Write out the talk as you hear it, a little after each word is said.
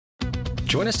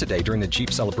Join us today during the Jeep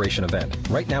Celebration event.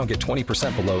 Right now, get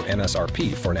 20% below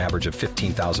MSRP for an average of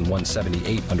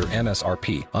 $15,178 under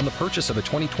MSRP on the purchase of a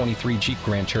 2023 Jeep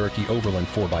Grand Cherokee Overland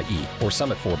 4xE or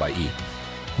Summit 4xE.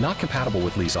 Not compatible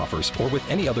with lease offers or with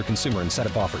any other consumer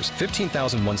incentive offers.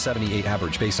 $15,178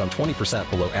 average based on 20%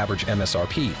 below average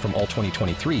MSRP from all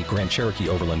 2023 Grand Cherokee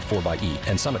Overland 4xE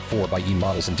and Summit 4xE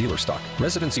models in dealer stock.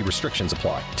 Residency restrictions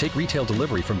apply. Take retail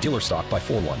delivery from dealer stock by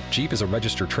 4/1. Jeep is a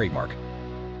registered trademark.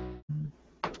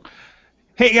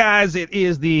 Hey guys, it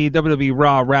is the WWE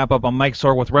RAW Wrap Up on Mike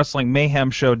Sorg with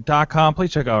WrestlingMayhemShow.com.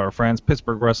 Please check out our friends,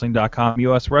 PittsburghWrestling.com,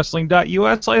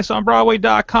 USWrestling.us, on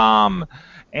Broadway.com,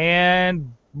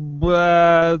 and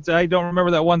I don't remember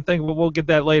that one thing, but we'll get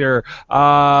that later.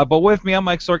 But with me, I'm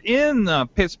Mike Sorg in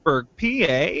Pittsburgh,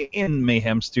 PA, in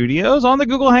Mayhem Studios, on the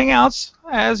Google Hangouts,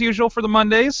 as usual for the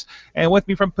Mondays. And with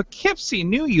me from Poughkeepsie,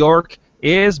 New York,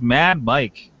 is Mad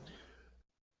Mike.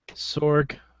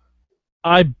 Sorg,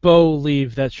 I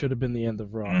believe that should have been the end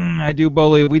of Raw. I do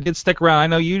believe we did stick around. I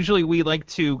know usually we like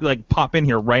to pop in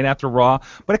here right after Raw,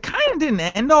 but it kind of didn't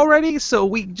end already, so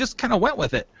we just kind of went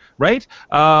with it. Right?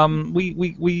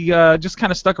 We just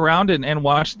kind of stuck around and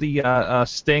watched the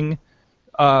Sting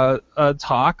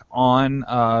talk on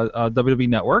WWE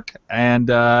Network, and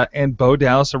Bo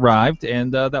Dallas arrived,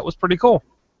 and that was pretty cool.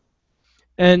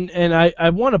 And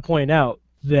I want to point out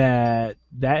that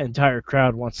entire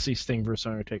crowd wants to see Sting versus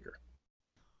Undertaker.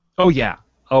 Oh yeah.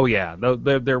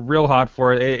 They're real hot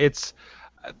for it.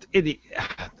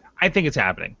 I think it's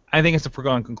happening. I think it's a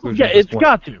foregone conclusion. Yeah, it's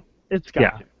got to. It's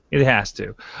got to. It has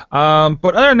to.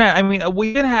 But other than that, I mean,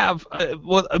 we did have,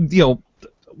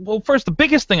 first, the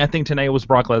biggest thing I think tonight was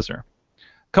Brock Lesnar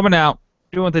coming out,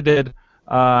 doing what they did,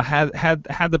 had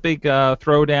the big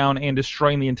throwdown and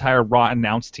destroying the entire Raw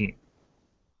announce team.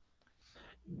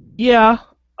 Yeah,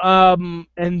 and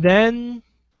then,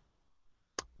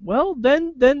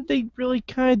 then they really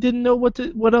kind of didn't know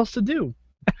what else to do.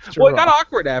 Well, it got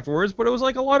awkward afterwards, but it was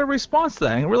like a lot of response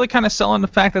thing, really kind of selling the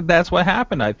fact that that's what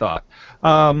happened, I thought.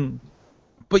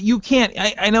 But you can't,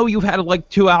 I know you've had like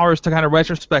 2 hours to kind of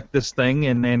retrospect this thing,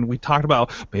 and we talked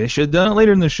about, maybe they should have done it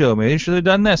later in the show, maybe they should have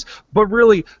done this, but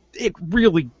really, it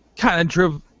really kind of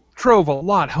drove a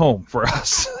lot home for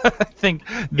us. I think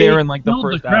there in like the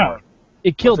first hour.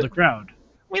 It killed the crowd. I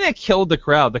mean, it killed the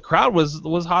crowd. The crowd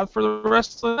was hot for the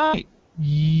rest of the night.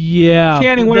 Yeah,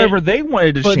 chanting whatever they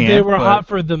wanted to chant. But they were hot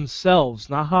for themselves,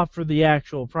 not hot for the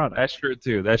actual product. That's true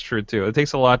too. It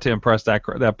takes a lot to impress that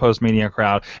post-Mania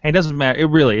crowd, and it doesn't matter.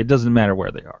 It doesn't matter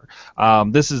where they are.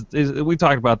 We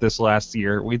talked about this last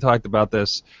year. We talked about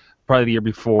this probably the year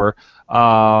before,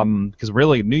 because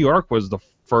really New York was the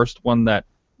first one that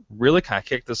really kind of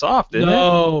kicked us off, didn't it?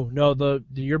 No, the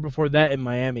year before that in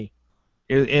Miami.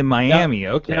 In Miami,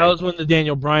 okay. That was when the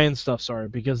Daniel Bryan stuff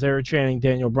started, because they were chanting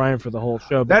Daniel Bryan for the whole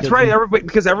show. That's right,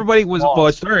 everybody was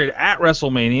it started at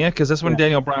WrestleMania, because that's when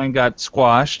Daniel Bryan got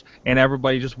squashed, and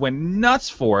everybody just went nuts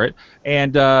for it.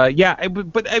 And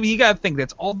but I mean, you got to think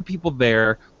that's all the people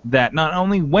there that not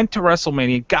only went to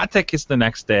WrestleMania, got tickets the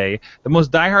next day, the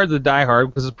most diehard of the diehard,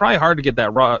 because it's probably hard to get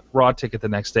that Raw ticket the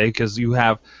next day, because you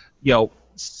have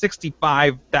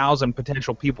 65,000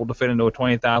 potential people to fit into a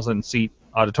 20,000 seat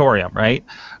auditorium, right?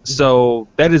 So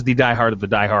that is the diehard of the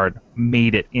diehard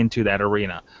made it into that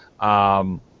arena. I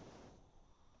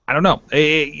don't know.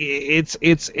 It's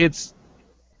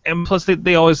and plus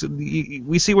they always,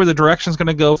 we see where the direction's going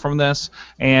to go from this,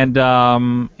 and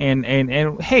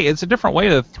hey, it's a different way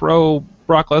to throw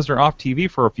Brock Lesnar off TV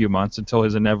for a few months until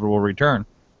his inevitable return.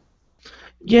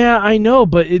 Yeah, I know,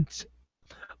 but it's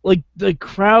like the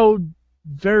crowd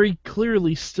very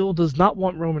clearly still does not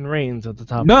want Roman Reigns at the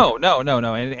top. No,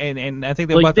 and I think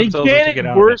they let themselves chanted get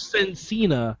out worse than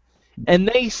Cena, and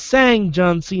they sang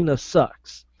John Cena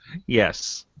sucks.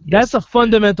 Yes. That's a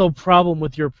fundamental problem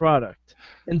with your product.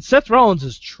 And Seth Rollins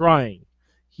is trying.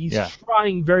 He's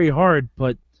trying very hard,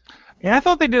 but... Yeah, I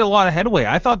thought they did a lot of headway.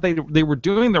 I thought they were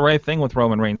doing the right thing with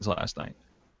Roman Reigns last night.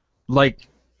 Like,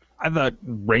 I thought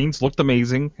Reigns looked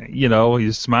amazing.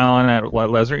 He's smiling at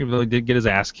Lesnar, even though he did get his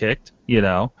ass kicked.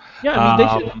 Yeah,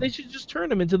 I mean, they should just turn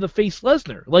him into the face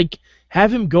Lesnar. Like,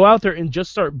 have him go out there and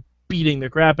just start beating the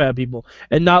crap out of people,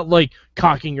 and not like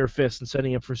cocking your fist and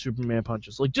setting up for Superman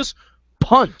punches. Like, just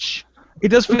punch. It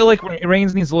does feel like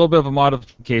Reigns needs a little bit of a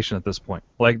modification at this point.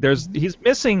 Like, he's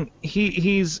missing.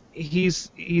 He's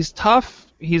tough.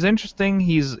 He's interesting.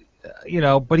 He's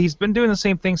but he's been doing the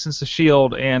same thing since the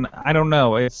Shield, and I don't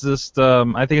know. It's just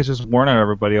I think it's just worn out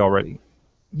everybody already.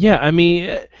 Yeah, I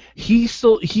mean, he's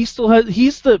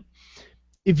the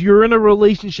if you're in a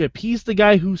relationship, he's the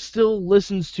guy who still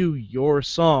listens to your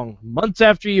song months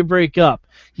after you break up.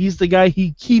 He's the guy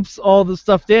he keeps all the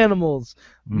stuffed animals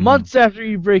months after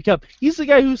you break up. He's the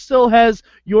guy who still has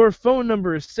your phone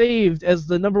number saved as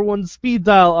the #1 speed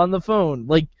dial on the phone.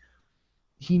 Like,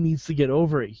 he needs to get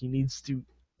over it. He needs to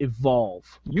evolve.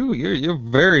 You're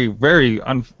very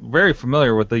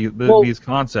familiar with these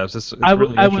concepts. It's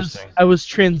really interesting. I was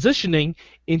transitioning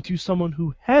into someone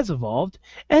who has evolved,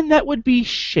 and that would be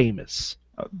Sheamus.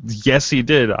 Yes, he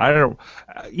did. I don't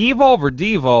evolve or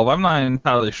devolve. I'm not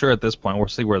entirely sure at this point. We'll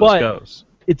see where this goes.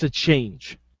 It's a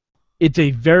change. It's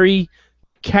a very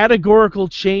categorical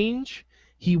change.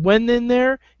 He went in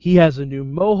there. He has a new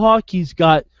mohawk. He's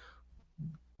got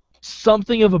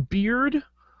something of a beard,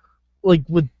 like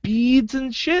with beads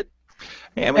and shit.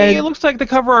 I mean, it looks like the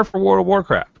cover art for World of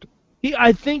Warcraft.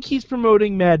 I think he's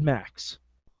promoting Mad Max.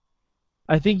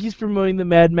 I think he's promoting the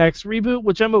Mad Max reboot,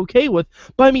 which I'm okay with.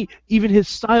 But I mean, even his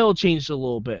style changed a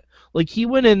little bit. Like, he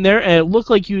went in there and it looked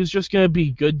like he was just going to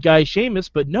be good guy Sheamus,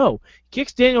 but no. He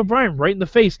kicks Daniel Bryan right in the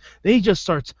face. Then he just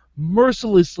starts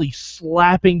mercilessly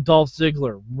slapping Dolph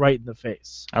Ziggler right in the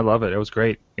face. I love it. It was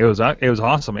great. It was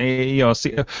awesome. We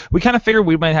kind of figured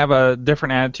we might have a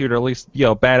different attitude, or at least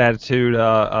bad attitude,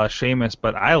 Sheamus.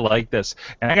 But I like this,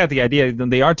 and I got the idea that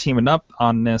they are teaming up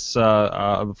on this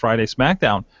Friday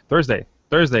SmackDown, Thursday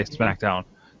SmackDown,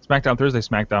 Thursday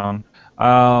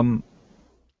SmackDown.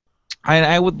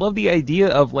 I would love the idea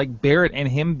of like Barrett and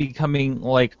him becoming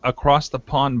like across the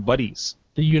pond buddies.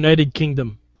 The United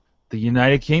Kingdom. The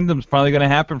United Kingdom's probably going to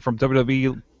happen from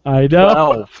WWE. I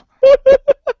know. 12.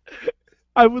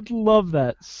 I would love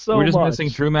that so much. We're just missing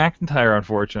Drew McIntyre,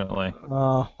 unfortunately.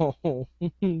 Oh,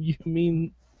 you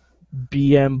mean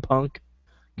BM Punk?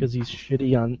 Because he's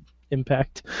shitty on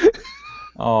Impact.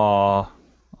 Oh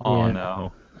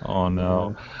no. Oh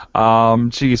no.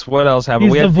 Jeez, what else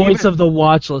happened? He's the voice of the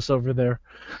watch list over there.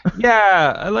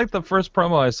 Yeah, I like the first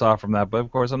promo I saw from that, but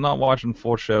of course I'm not watching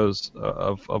full shows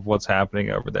of what's happening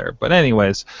over there. But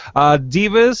anyways,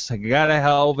 Divas got a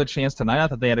hell of a chance tonight. I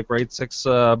thought they had a great six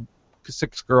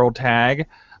girl tag.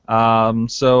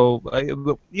 So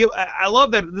I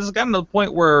love that this has gotten to the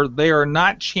point where they are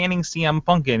not chanting CM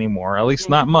Punk anymore, at least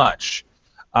not much.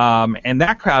 And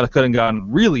that crowd could have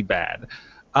gone really bad.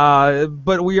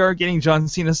 But we are getting John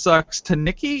Cena sucks to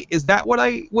Nikki. Is that what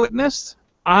I witnessed?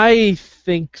 I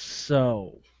think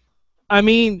so. I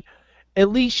mean,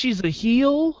 at least she's a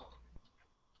heel.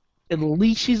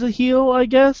 I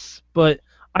guess. But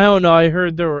I don't know. I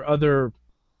heard there were other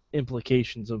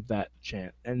implications of that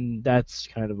chant, and that's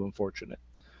kind of unfortunate.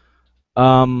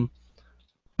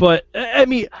 But I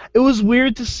mean, it was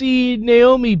weird to see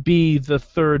Naomi be the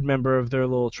third member of their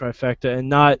little trifecta, and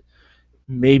not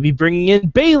maybe bringing in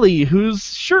Bayley, whose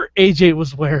shirt AJ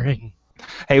was wearing.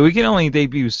 Hey, we can only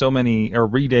debut so many, or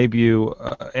re-debut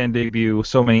and debut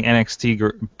so many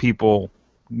NXT people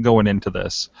going into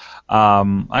this.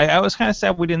 I was kind of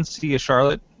sad we didn't see a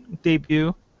Charlotte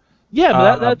debut. Yeah,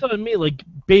 but that's what I mean, like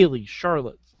Bayley,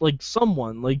 Charlotte, like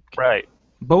someone, like... Right.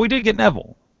 But we did get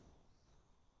Neville.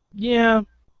 Yeah.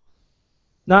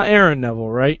 Not Aaron Neville,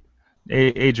 right?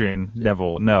 Adrian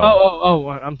Neville, no. Oh,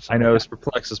 I'm sorry. I know it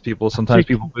perplexes people. Sometimes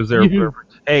people lose their...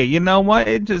 Hey, you know what?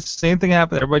 It just same thing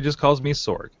happened. Everybody just calls me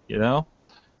Sorg, you know?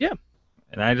 Yeah.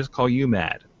 And I just call you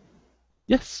Mad.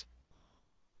 Yes.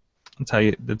 That's how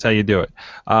you do it.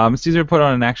 It's easier to put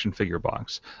on an action figure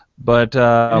box, but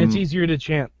and it's easier to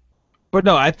chant. But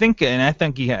no, I think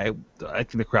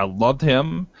the crowd loved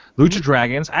him. Lucha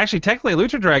Dragons, actually, technically,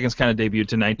 Lucha Dragons kind of debuted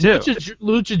tonight too.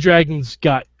 Lucha Dragons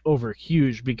got over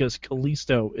huge because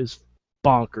Kalisto is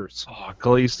bonkers. Oh,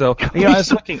 Kalisto. I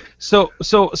was looking. So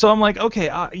I'm like, okay,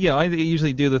 I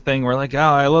usually do the thing where like,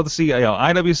 I love to see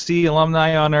IWC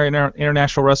alumni on our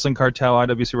International Wrestling Cartel,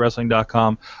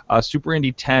 IWCWrestling.com, Super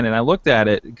Indy 10, and I looked at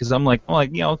it because I'm like,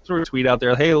 threw a tweet out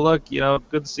there, hey, look, good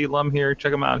to see alum here,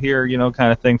 check them out here,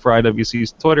 kind of thing for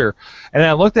IWC's Twitter, and then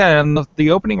I looked at it, and the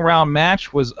opening round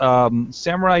match was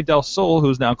Samurai Del Sol,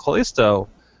 who's now Kalisto,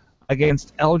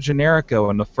 against El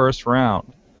Generico in the first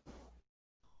round.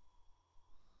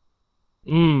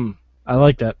 I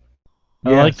like that. I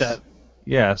like that.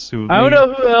 Yes. I don't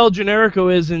know who El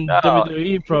Generico is in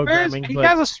WWE programming. He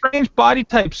has a strange body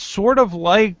type, sort of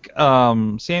like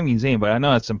Sami Zayn, but I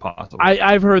know that's impossible.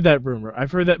 I've heard that rumor.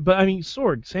 I've heard that, but I mean,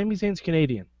 Sorg, Sami Zayn's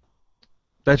Canadian.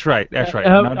 That's right. Not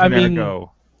Generico.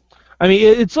 I mean,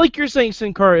 it's like you're saying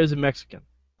Sin Cara is a Mexican.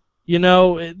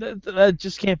 That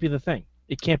just can't be the thing.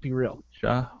 It can't be real.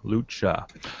 Lucha.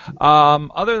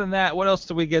 Other than that, what else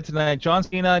did we get tonight? John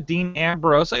Cena, Dean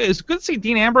Ambrose. It's good to see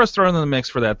Dean Ambrose thrown in the mix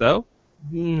for that, though.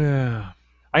 Yeah.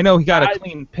 I know he got a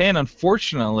clean pin,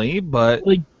 unfortunately, but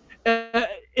like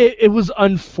it was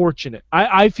unfortunate.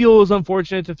 I feel it was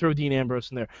unfortunate to throw Dean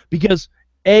Ambrose in there because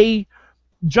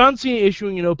John Cena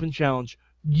issuing an open challenge,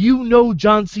 you know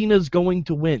John Cena's going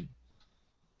to win.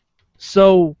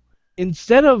 So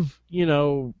instead of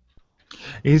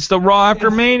he's the Raw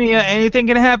after Mania. Anything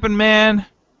can happen, man.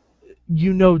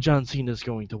 You know John Cena's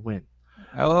going to win.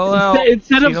 LOL.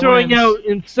 Instead of throwing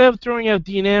out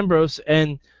Dean Ambrose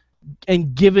and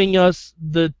giving us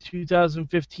the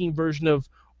 2015 version of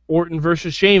Orton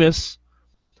versus Sheamus,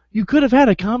 you could have had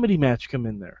a comedy match come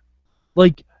in there.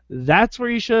 Like, that's where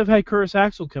you should have had Curtis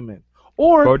Axel come in.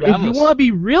 Or, if you want to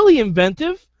be really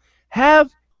inventive,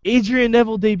 have Adrian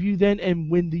Neville debut then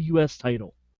and win the U.S.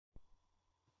 title.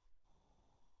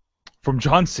 From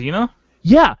John Cena?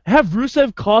 Yeah, have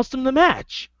Rusev cost him the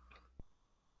match.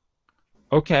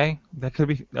 Okay, that could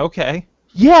be... Okay.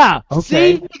 Yeah,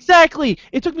 okay. See? Exactly.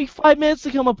 It took me 5 minutes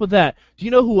to come up with that. Do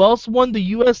you know who else won the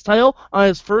U.S. title on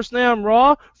his first night on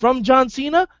Raw from John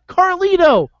Cena?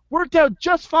 Carlito. Worked out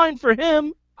just fine for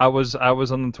him. I was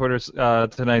on the Twitter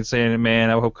tonight saying, man,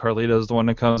 I hope Carlito's the one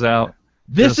that comes out.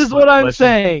 This is what I'm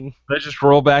saying. Let's just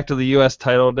roll back to the U.S.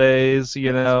 title days,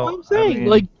 you know. That's what I'm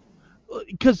saying.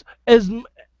 Because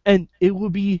and it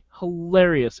would be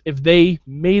hilarious if they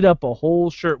made up a whole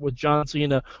shirt with John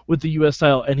Cena with the U.S.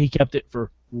 title and he kept it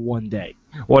for one day.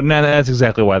 Well, no, that's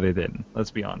exactly why they didn't. Let's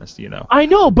be honest, I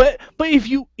know, but if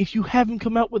you have him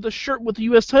come out with a shirt with the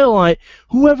U.S. title on it,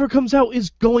 whoever comes out is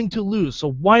going to lose.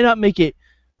 So why not make it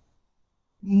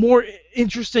more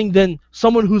interesting than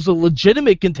someone who's a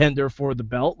legitimate contender for the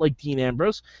belt, like Dean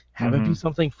Ambrose? Have it be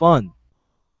something fun.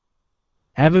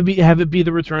 Have it be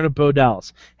the return of Bo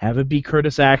Dallas. Have it be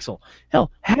Curtis Axel.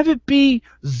 Hell, have it be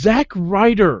Zack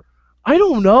Ryder. I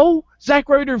don't know. Zack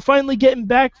Ryder finally getting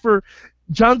back for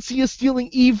John Cena stealing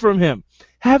Eve from him.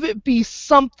 Have it be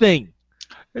something.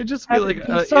 It'd just be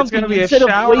it's going to be a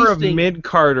shower of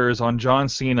mid-carders on John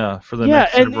Cena for the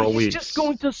next several weeks. Yeah, and he's just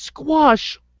going to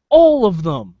squash all of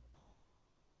them.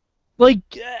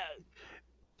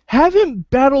 Have him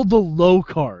battle the low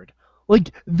card.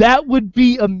 That would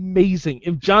be amazing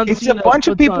if John Cena... It's a bunch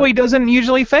of people he doesn't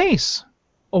usually face.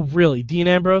 Oh, really? Dean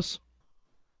Ambrose?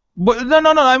 But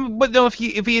no. If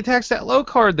he attacks that low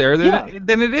card there,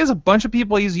 then it is a bunch of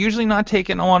people he's usually not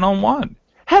taking one-on-one.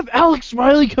 Have Alex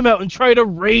Riley come out and try to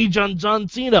rage on John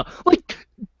Cena.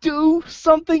 Do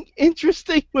something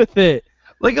interesting with it.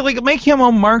 Make him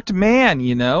a marked man,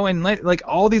 and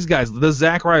all these guys, the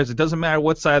Zack Ryders, it doesn't matter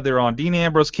what side they're on. Dean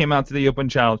Ambrose came out to the open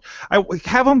challenge.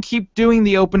 Have him keep doing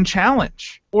the open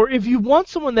challenge. Or if you want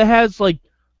someone that has,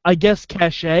 I guess,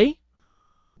 cachet,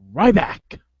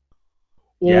 Ryback.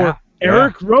 Or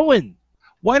Eric Rowan.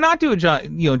 Why not do a John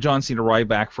Cena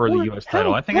Ryback for the U.S.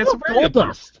 title? I think that's a very good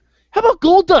Goldust. How about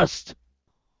Goldust?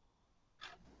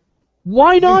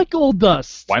 Why not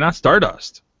Goldust? Why not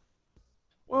Stardust?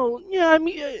 Well, yeah, I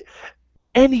mean,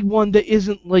 anyone that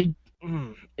isn't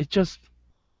it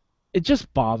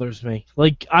just bothers me.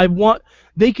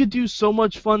 They could do so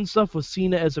much fun stuff with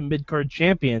Cena as a mid-card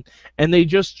champion, and they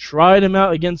just tried him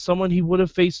out against someone he would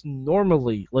have faced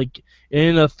normally, in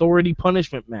an authority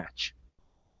punishment match.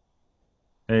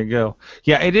 There you go.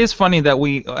 Yeah, it is funny that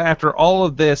after all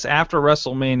of this, after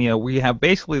WrestleMania, we have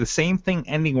basically the same thing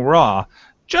ending Raw,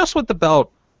 just with the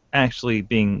belt actually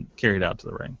being carried out to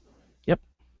the ring.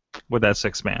 With that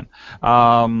 6-man.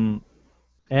 Lawal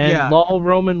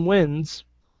Roman wins.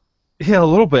 Yeah, a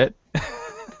little bit.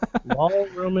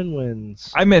 Lawal Roman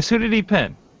wins. I miss. Who did he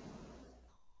pin?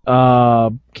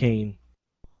 Kane.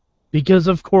 Because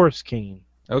of course Kane.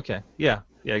 Okay. Yeah,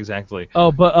 exactly.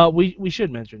 Oh, but we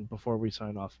should mention before we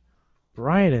sign off,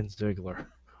 Bryan and Ziggler.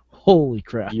 Holy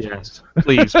crap. Yes.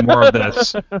 Please, more of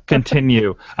this.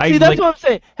 Continue. See, that's what I'm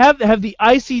saying. Have the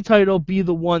IC title be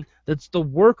the one that's the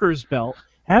workers' belt.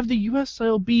 Have the U.S.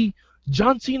 title be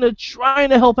John Cena trying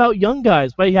to help out young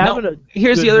guys by having a.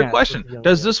 Here's the other question: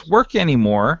 does this work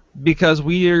anymore? Because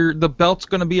the belt's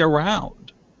going to be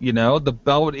around. The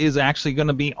belt is actually going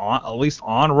to be on, at least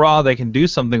on Raw. They can do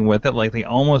something with it, like they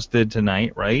almost did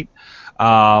tonight, right?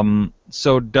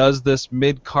 So does this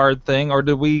mid-card thing, or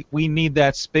do we need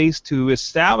that space to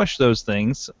establish those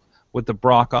things with the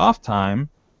Brock off time?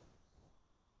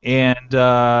 And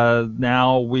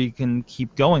now we can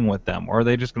keep going with them, or are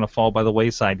they just going to fall by the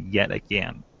wayside yet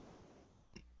again?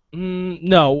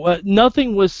 No,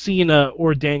 nothing with Cena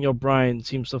or Daniel Bryan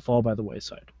seems to fall by the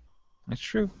wayside. That's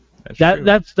true.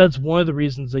 That's one of the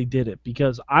reasons they did it,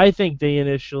 because I think they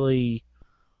initially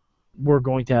we're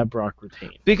going to have Brock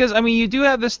retain. Because, I mean, you do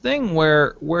have this thing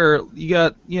where you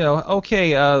got,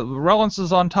 okay, Rollins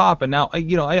is on top, and now,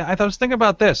 I was thinking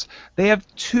about this. They have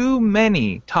too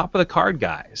many top-of-the-card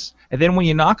guys. And then when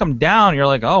you knock them down, you're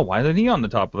like, oh, why isn't he on the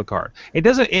top of the card? It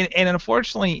doesn't, and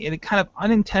unfortunately, it kind of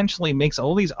unintentionally makes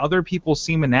all these other people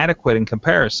seem inadequate in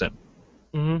comparison.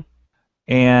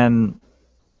 Mm-hmm. And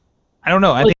I don't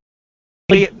know. I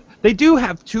think they do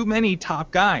have too many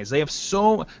top guys. They have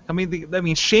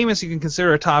Sheamus you can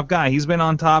consider a top guy. He's been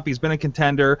on top. He's been a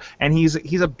contender, and he's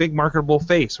a big marketable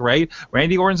face, right?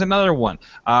 Randy Orton's another one.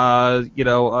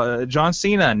 John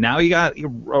Cena. Now you got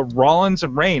Rollins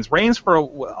and Reigns. Reigns, for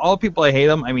all the people that hate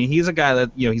him, I mean, he's a guy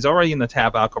that he's already in the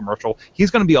Tap Out commercial.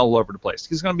 He's going to be all over the place.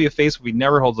 He's going to be a face if he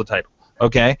never holds the title.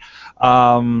 Okay.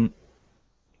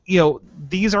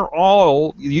 These are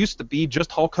all used to be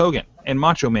just Hulk Hogan and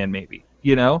Macho Man, maybe.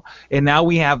 And now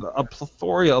we have a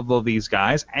plethora of these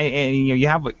guys, and you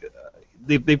have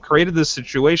they've created this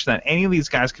situation that any of these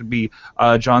guys could be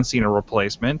John Cena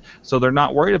replacement, so they're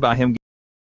not worried about him.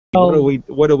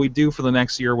 What do we do for the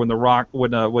next year when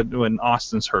when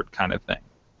Austin's hurt, kind of thing?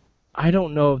 I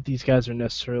don't know if these guys are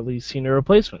necessarily Cena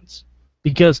replacements,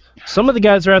 because some of the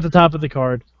guys that are at the top of the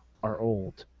card are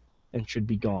old and should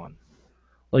be gone.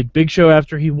 Like Big Show,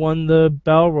 after he won the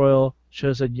Battle Royal,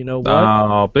 Show said, "You know what?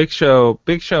 Oh, Big Show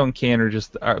and Kane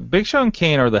are Big Show and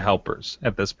Kane are the helpers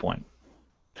at this point."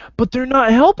 But they're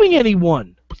not helping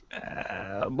anyone.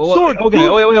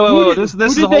 Wait. This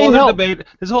is a whole other debate.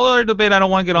 This is a whole other debate. I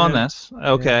don't want to get on this.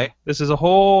 Okay, yeah. This is a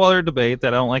whole other debate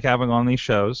that I don't like having on these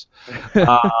shows.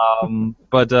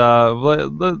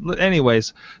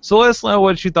 Anyways, so let us know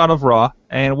what you thought of Raw,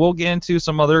 and we'll get into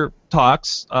some other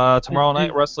talks tomorrow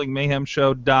night.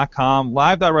 WrestlingMayhemShow.com,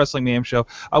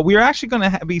 live.WrestlingMayhemShow. We are actually going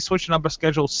to be switching up our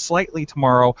schedule slightly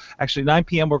tomorrow. Actually, 9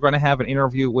 p.m. we're going to have an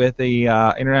interview with the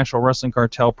International Wrestling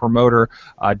Cartel promoter,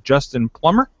 Justin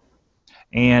Plummer.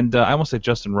 And I almost said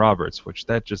Justin Roberts, which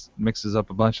that just mixes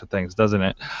up a bunch of things, doesn't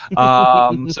it?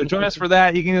 So join us for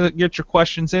that. You can get your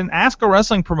questions in. Ask a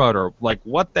wrestling promoter, like,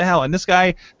 what the hell? And this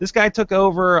guy took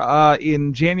over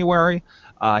in January.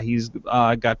 He's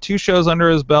got 2 shows under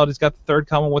his belt. He's got the third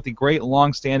coming with the great,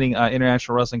 long-standing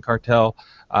International Wrestling Cartel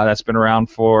that's been around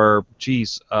for,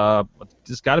 it's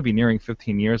got to be nearing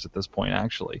 15 years at this point,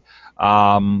 actually.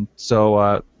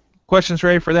 Questions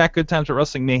ready for that? Good times at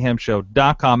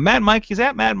WrestlingMayhemShow.com. Mad Mike, he's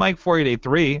at Mad Mike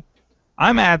 4883.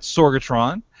 I'm at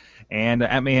Sorgatron, and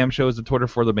at Mayhem Show is the Twitter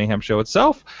for the Mayhem Show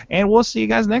itself. And we'll see you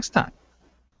guys next time.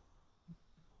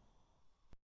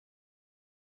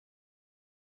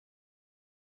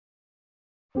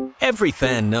 Every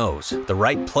fan knows the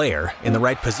right player in the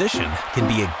right position can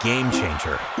be a game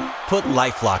changer. Put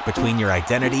LifeLock between your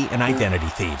identity and identity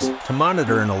thieves to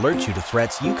monitor and alert you to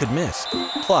threats you could miss.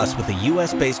 Plus, with a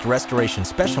U.S.-based restoration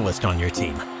specialist on your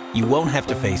team, you won't have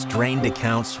to face drained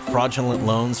accounts, fraudulent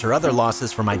loans, or other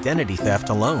losses from identity theft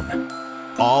alone.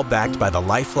 All backed by the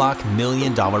LifeLock $1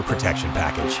 Million Protection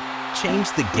Package.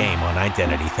 Change the game on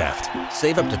identity theft.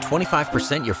 Save up to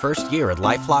 25% your first year at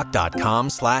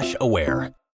LifeLock.com/aware.